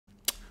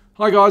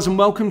Hi guys, and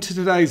welcome to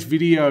today's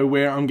video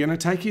where I'm going to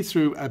take you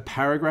through a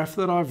paragraph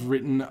that I've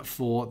written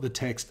for the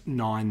text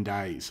 9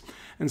 days.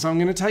 And so I'm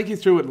going to take you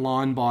through it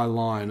line by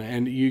line,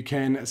 and you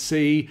can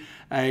see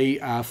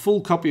a full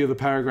copy of the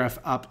paragraph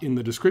up in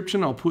the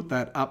description. I'll put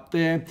that up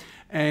there.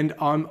 And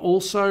I'm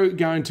also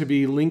going to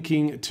be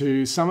linking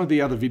to some of the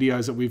other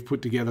videos that we've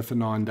put together for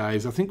 9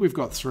 days. I think we've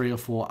got 3 or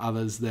 4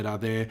 others that are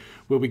there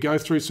where we go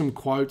through some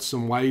quotes,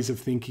 some ways of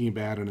thinking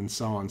about it and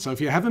so on. So if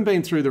you haven't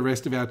been through the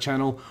rest of our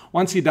channel,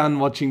 once you're done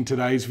watching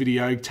today's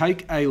video,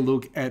 take a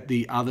look at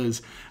the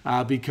others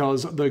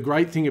because the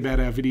great thing about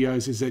our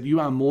videos is that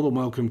you are more than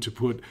welcome to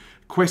put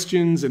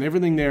questions and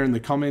everything there in the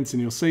comments,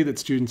 and you'll see that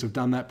students have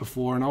done that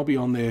before, and I'll be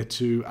on there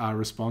to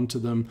respond to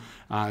them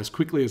as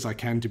quickly as I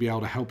can to be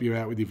able to help you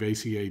out with your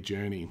VCE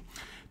journey.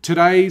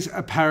 Today's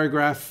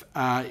paragraph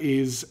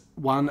is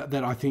one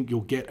that I think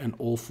you'll get an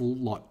awful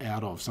lot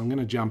out of, so I'm going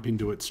to jump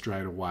into it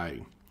straight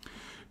away.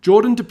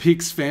 Jordan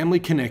depicts family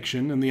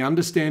connection and the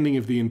understanding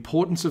of the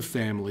importance of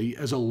family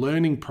as a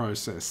learning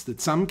process that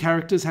some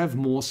characters have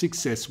more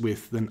success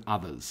with than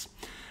others.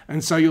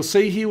 And so you'll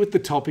see here with the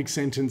topic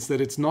sentence that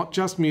it's not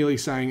just merely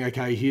saying,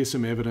 okay, here's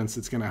some evidence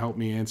that's going to help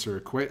me answer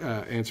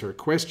a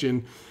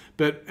question,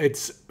 but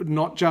it's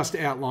not just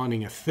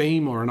outlining a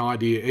theme or an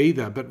idea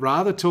either, but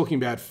rather talking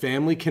about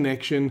family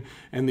connection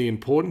and the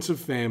importance of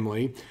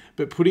family,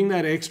 but putting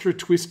that extra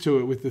twist to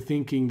it with the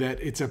thinking that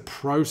it's a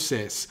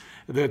process,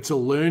 that it's a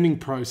learning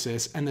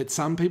process, and that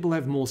some people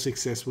have more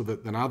success with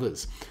it than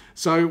others.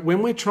 So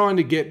when we're trying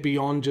to get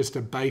beyond just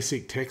a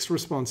basic text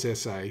response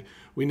essay,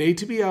 we need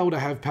to be able to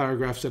have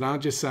paragraphs that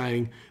aren't just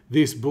saying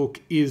this book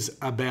is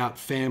about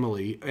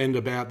family and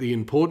about the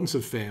importance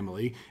of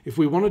family. If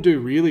we want to do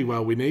really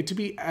well, we need to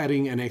be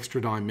adding an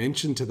extra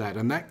dimension to that.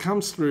 And that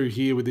comes through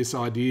here with this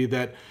idea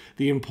that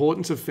the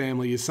importance of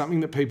family is something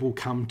that people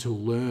come to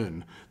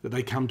learn, that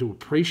they come to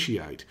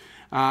appreciate.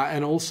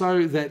 And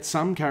also that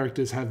some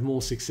characters have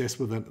more success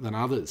with it than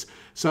others.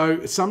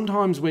 So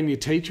sometimes when your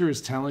teacher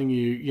is telling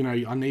you, you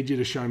know, I need you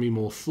to show me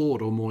more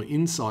thought or more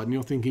insight, and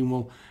you're thinking,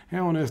 well,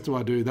 how on earth do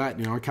I do that?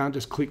 You know, I can't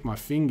just click my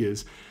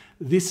fingers.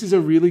 This is a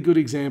really good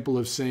example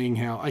of seeing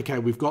how, okay,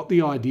 we've got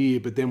the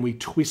idea, but then we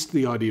twist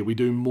the idea. We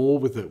do more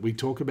with it. We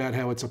talk about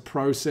how it's a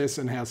process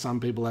and how some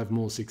people have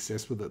more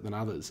success with it than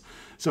others.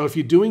 So if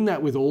you're doing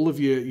that with all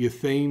of your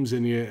themes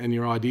and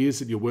your ideas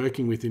that you're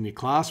working with in your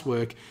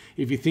classwork,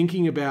 if you're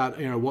thinking about,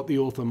 you know, what the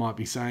author might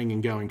be saying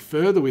and going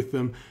further with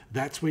them,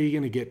 that's where you're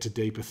going to get to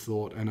deeper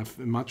thought and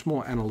a much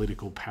more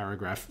analytical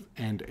paragraph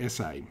and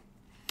essay.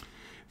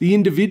 The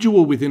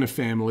individual within a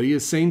family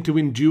is seen to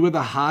endure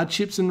the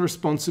hardships and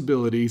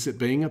responsibilities that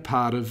being a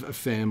part of a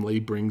family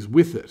brings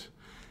with it.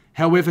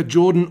 However,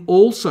 Jordan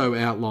also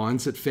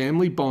outlines that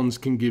family bonds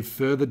can give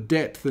further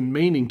depth and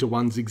meaning to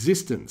one's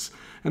existence,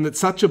 and that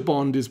such a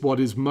bond is what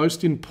is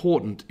most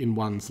important in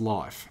one's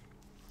life.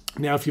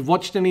 Now, if you've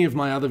watched any of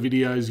my other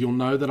videos, you'll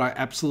know that I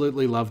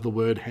absolutely love the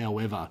word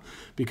however,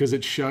 because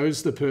it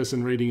shows the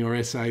person reading your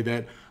essay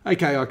that,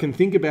 okay, I can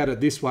think about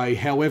it this way,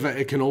 however,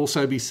 it can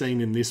also be seen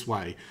in this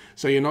way.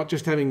 So you're not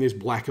just having this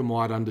black and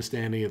white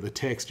understanding of the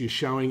text, you're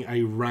showing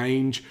a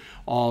range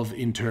of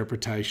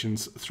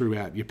interpretations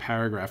throughout your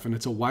paragraph, and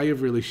it's a way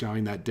of really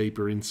showing that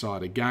deeper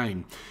insight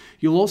again.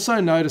 You'll also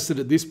notice that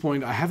at this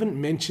point, I haven't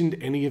mentioned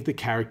any of the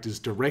characters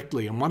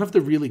directly, and one of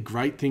the really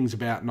great things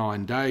about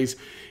 9 days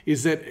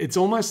is that it's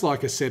almost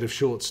like a set of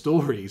short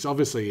stories.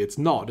 Obviously, it's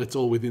not. It's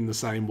all within the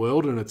same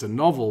world, and it's a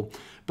novel.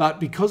 But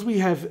because we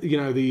have, you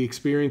know, the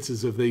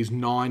experiences of these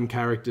 9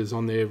 characters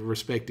on their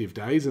respective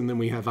days, and then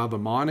we have other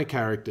minor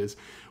characters,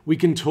 we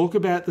can talk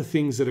about the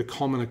things that are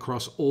common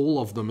across all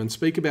of them and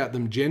speak about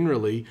them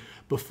generally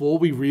before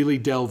we really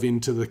delve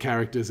into the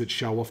characters that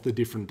show off the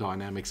different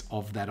dynamics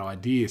of that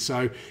idea.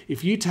 So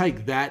if you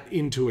take that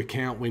into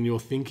account when you're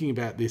thinking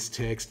about this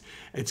text,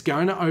 it's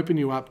going to open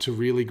you up to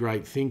really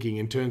great thinking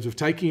in terms of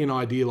taking an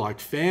idea like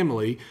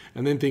family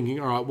and then thinking,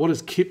 all right, what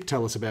does Kip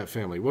tell us about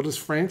family? What does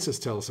Francis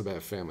tell us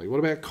about family?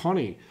 What about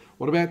Connie?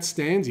 What about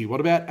Stanzi? What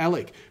about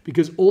Alec?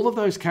 Because all of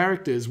those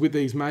characters with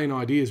these main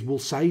ideas will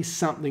say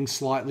something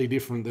slightly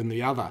different than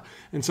the other.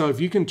 And so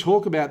if you can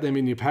talk about them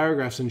in your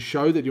paragraphs and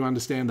show that you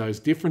understand those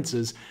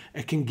differences,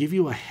 it can give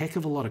you a heck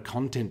of a lot of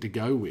content to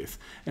go with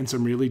and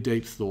some really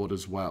deep thought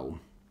as well.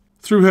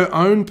 Through her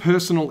own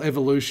personal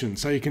evolution.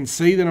 So you can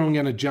see that I'm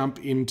going to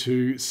jump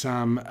into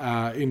some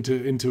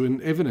into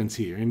an evidence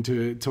here,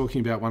 into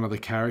talking about one of the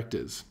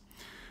characters.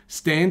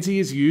 Stanzi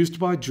is used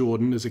by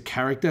Jordan as a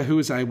character who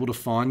is able to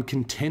find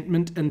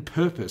contentment and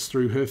purpose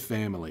through her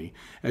family,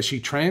 as she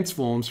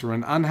transforms from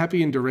an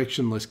unhappy and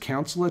directionless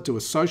counsellor to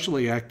a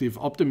socially active,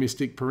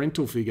 optimistic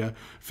parental figure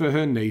for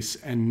her niece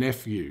and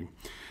nephew.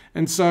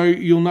 And so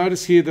you'll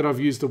notice here that I've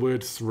used the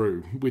word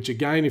through, which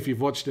again, if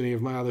you've watched any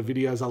of my other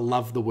videos, I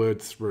love the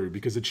word through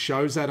because it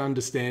shows that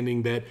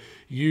understanding that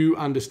you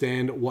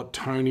understand what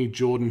Toni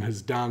Jordan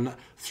has done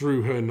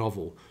through her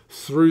novel,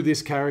 through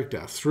this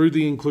character, through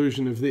the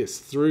inclusion of this,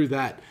 through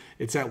that.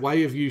 It's that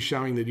way of you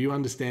showing that you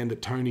understand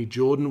that Toni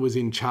Jordan was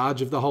in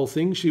charge of the whole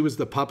thing. She was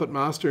the puppet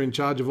master in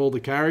charge of all the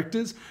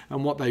characters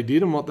and what they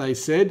did and what they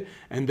said,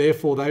 and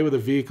therefore they were the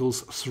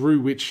vehicles through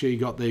which she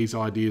got these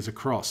ideas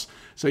across.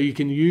 So you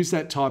can use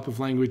that type of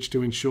language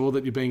to ensure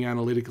that you're being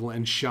analytical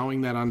and showing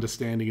that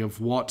understanding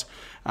of what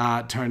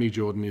Toni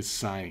Jordan is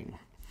saying.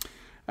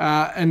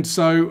 And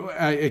so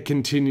it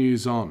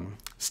continues on.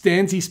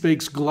 Stanzi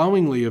speaks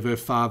glowingly of her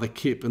father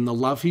Kip and the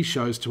love he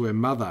shows to her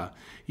mother,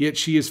 yet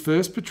she is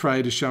first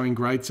portrayed as showing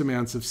great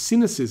amounts of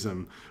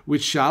cynicism,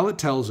 which Charlotte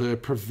tells her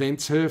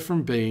prevents her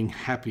from being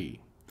happy.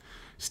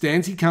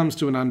 Stanzi comes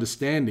to an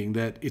understanding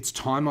that it's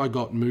time I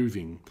got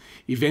moving,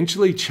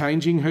 eventually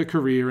changing her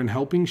career and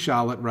helping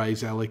Charlotte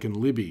raise Alec and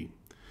Libby.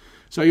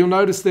 So you'll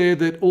notice there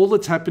that all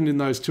that's happened in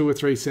those 2 or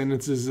 3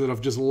 sentences is that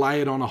I've just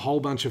layered on a whole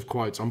bunch of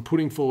quotes. I'm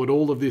putting forward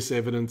all of this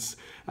evidence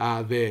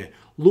there.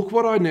 Look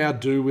what I now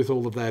do with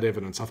all of that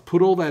evidence. I've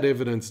put all that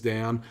evidence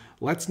down.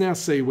 Let's now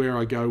see where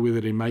I go with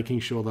it in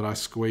making sure that I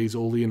squeeze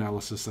all the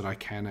analysis that I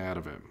can out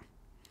of it.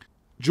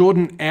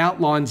 Jordan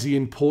outlines the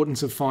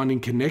importance of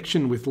finding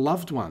connection with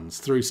loved ones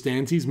through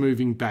Stanzi's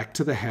moving back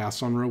to the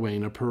house on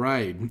Rowena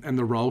Parade and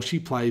the role she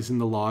plays in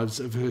the lives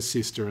of her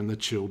sister and the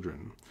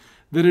children.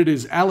 That it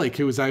is Alec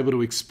who is able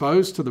to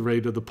expose to the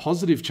reader the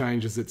positive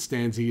changes that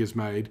Stanzi has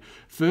made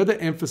further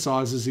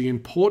emphasises the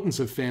importance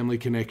of family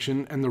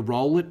connection and the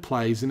role it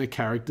plays in a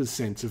character's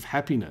sense of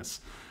happiness.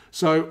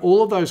 So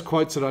all of those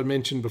quotes that I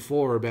mentioned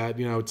before about,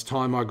 it's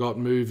time I got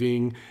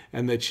moving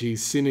and that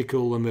she's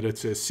cynical and that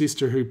it's her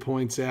sister who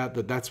points out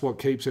that that's what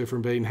keeps her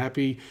from being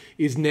happy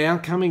is now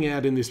coming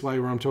out in this way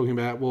where I'm talking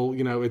about,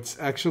 it's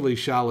actually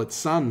Charlotte's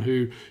son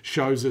who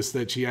shows us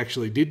that she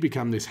actually did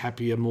become this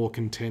happier, more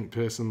content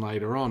person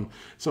later on.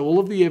 So all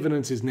of the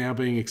evidence is now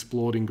being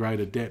explored in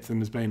greater depth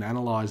and has been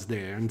analysed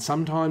there. And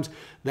sometimes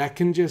that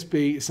can just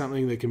be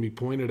something that can be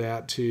pointed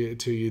out to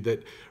you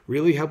that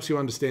really helps you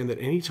understand that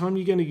anytime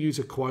you're going to use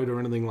a quote or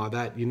anything like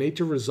that, you need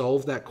to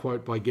resolve that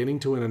quote by getting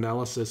to an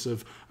analysis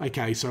of,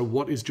 okay, so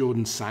what is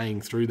Jordan saying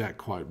through that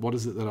quote? What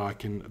is it that I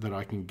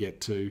can get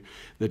to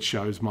that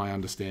shows my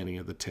understanding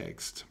of the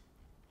text?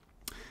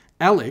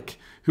 Alec,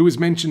 who is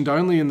mentioned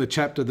only in the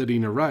chapter that he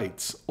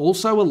narrates,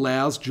 also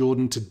allows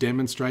Jordan to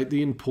demonstrate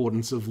the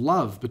importance of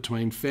love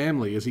between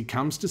family as he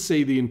comes to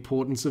see the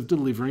importance of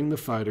delivering the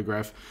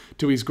photograph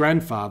to his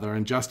grandfather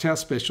and just how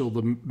special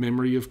the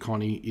memory of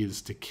Connie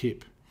is to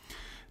Kip.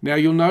 Now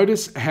you'll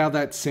notice how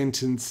that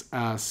sentence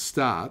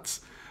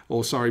starts,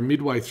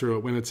 midway through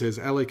it when it says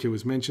Alec, who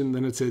was mentioned,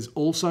 then it says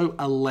also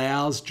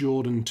allows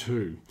Jordan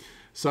to.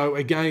 So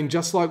again,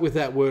 just like with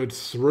that word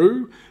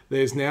through,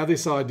 there's now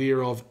this idea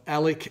of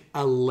Alec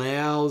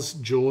allows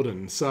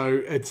Jordan.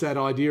 So it's that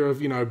idea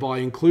of, by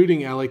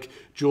including Alec,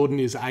 Jordan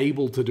is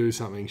able to do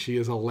something. She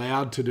is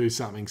allowed to do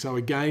something. So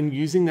again,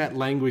 using that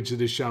language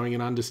that is showing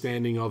an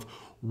understanding of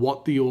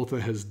what the author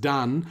has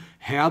done,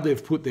 how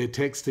they've put their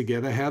text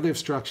together, how they've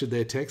structured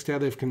their text, how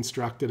they've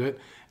constructed it,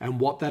 and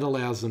what that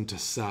allows them to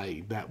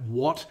say. That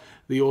what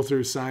the author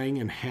is saying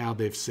and how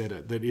they've said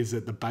it. That is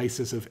at the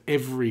basis of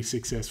every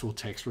successful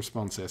text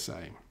response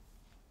essay.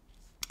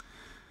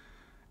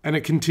 And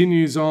it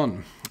continues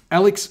on.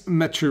 Alec's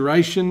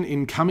maturation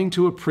in coming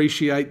to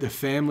appreciate the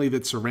family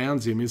that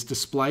surrounds him is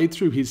displayed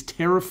through his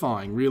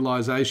terrifying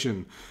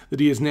realisation that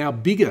he is now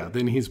bigger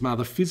than his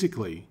mother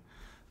physically.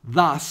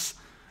 Thus,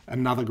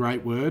 another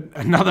great word,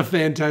 another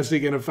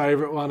fantastic and a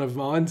favourite one of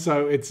mine.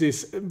 So it's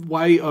this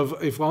way of,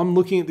 if I'm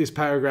looking at this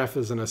paragraph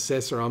as an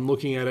assessor, I'm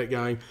looking at it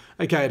going,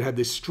 okay, it had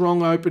this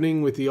strong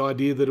opening with the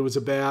idea that it was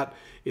about.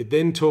 It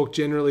then talked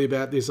generally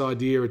about this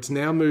idea. It's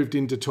now moved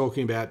into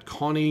talking about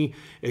Connie.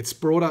 It's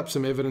brought up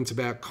some evidence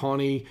about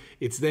Connie.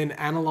 It's then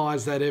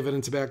analysed that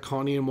evidence about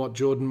Connie and what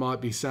Jordan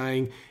might be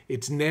saying.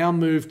 It's now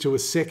moved to a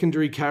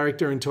secondary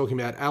character and talking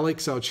about Alec.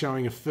 So it's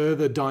showing a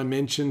further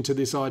dimension to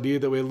this idea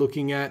that we're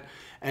looking at.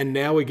 And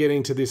now we're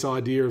getting to this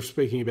idea of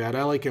speaking about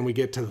Alec and we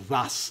get to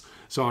thus.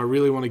 So I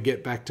really want to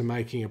get back to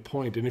making a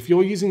point. And if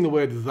you're using the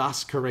word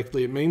thus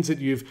correctly, it means that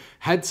you've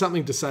had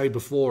something to say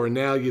before and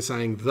now you're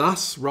saying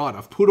thus, right,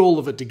 I've put all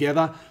of it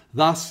together,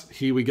 thus,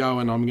 here we go,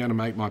 and I'm going to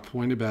make my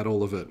point about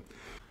all of it.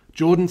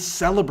 Jordan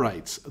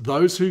celebrates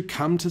those who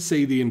come to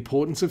see the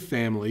importance of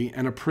family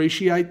and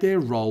appreciate their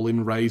role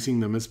in raising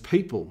them as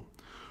people.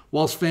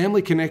 Whilst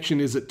family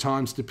connection is at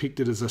times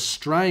depicted as a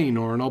strain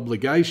or an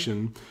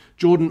obligation,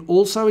 Jordan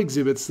also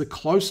exhibits the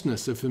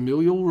closeness of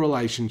familial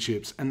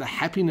relationships and the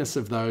happiness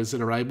of those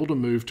that are able to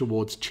move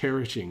towards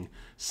cherishing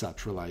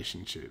such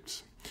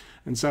relationships.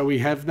 And so we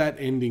have that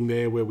ending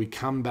there where we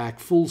come back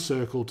full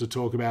circle to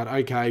talk about,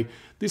 okay,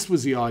 this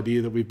was the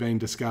idea that we've been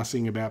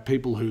discussing about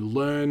people who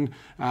learn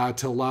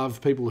to love,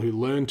 people who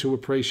learn to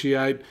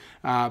appreciate,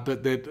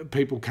 but that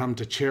people come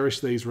to cherish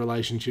these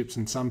relationships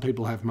and some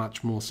people have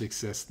much more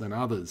success than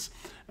others.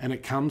 And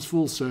it comes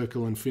full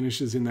circle and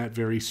finishes in that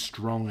very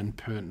strong and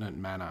pertinent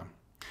manner.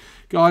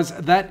 Guys,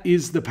 that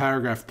is the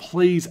paragraph.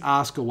 Please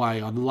ask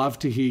away. I'd love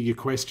to hear your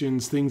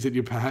questions, things that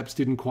you perhaps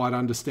didn't quite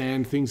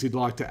understand, things you'd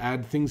like to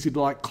add, things you'd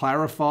like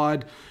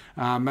clarified.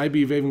 Maybe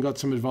you've even got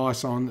some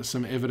advice on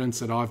some evidence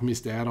that I've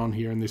missed out on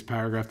here in this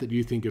paragraph that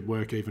you think would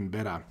work even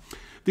better.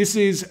 This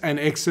is an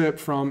excerpt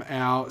from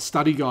our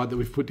study guide that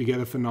we've put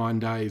together for 9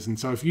 days. And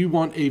so if you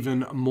want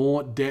even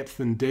more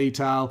depth and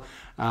detail,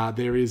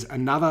 there is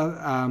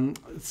another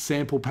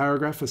sample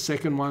paragraph, a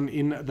second one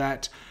in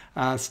that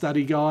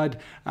study guide.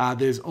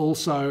 There's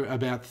also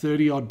about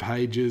 30 odd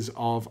pages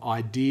of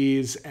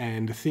ideas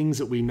and things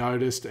that we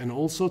noticed and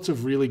all sorts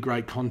of really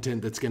great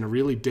content that's going to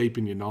really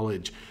deepen your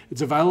knowledge.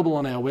 It's available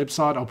on our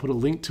website. I'll put a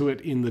link to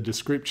it in the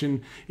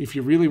description. If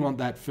you really want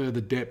that further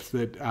depth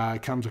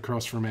that comes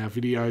across from our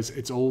videos,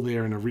 it's all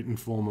there in a written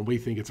form, and we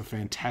think it's a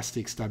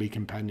fantastic study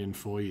companion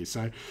for you.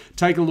 So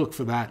take a look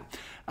for that.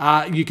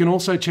 You can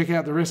also check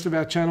out the rest of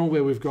our channel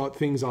where we've got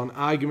things on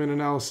argument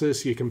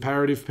analysis, your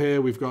comparative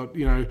pair. We've got,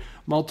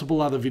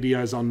 multiple other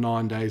videos on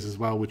 9 days as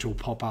well, which will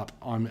pop up,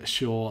 I'm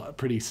sure,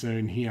 pretty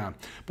soon here.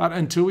 But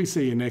until we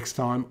see you next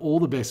time, all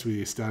the best with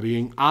your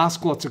studying.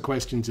 Ask lots of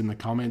questions in the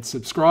comments.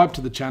 Subscribe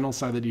to the channel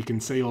so that you can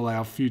see all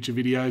our future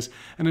videos.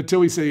 And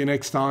until we see you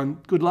next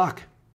time, good luck.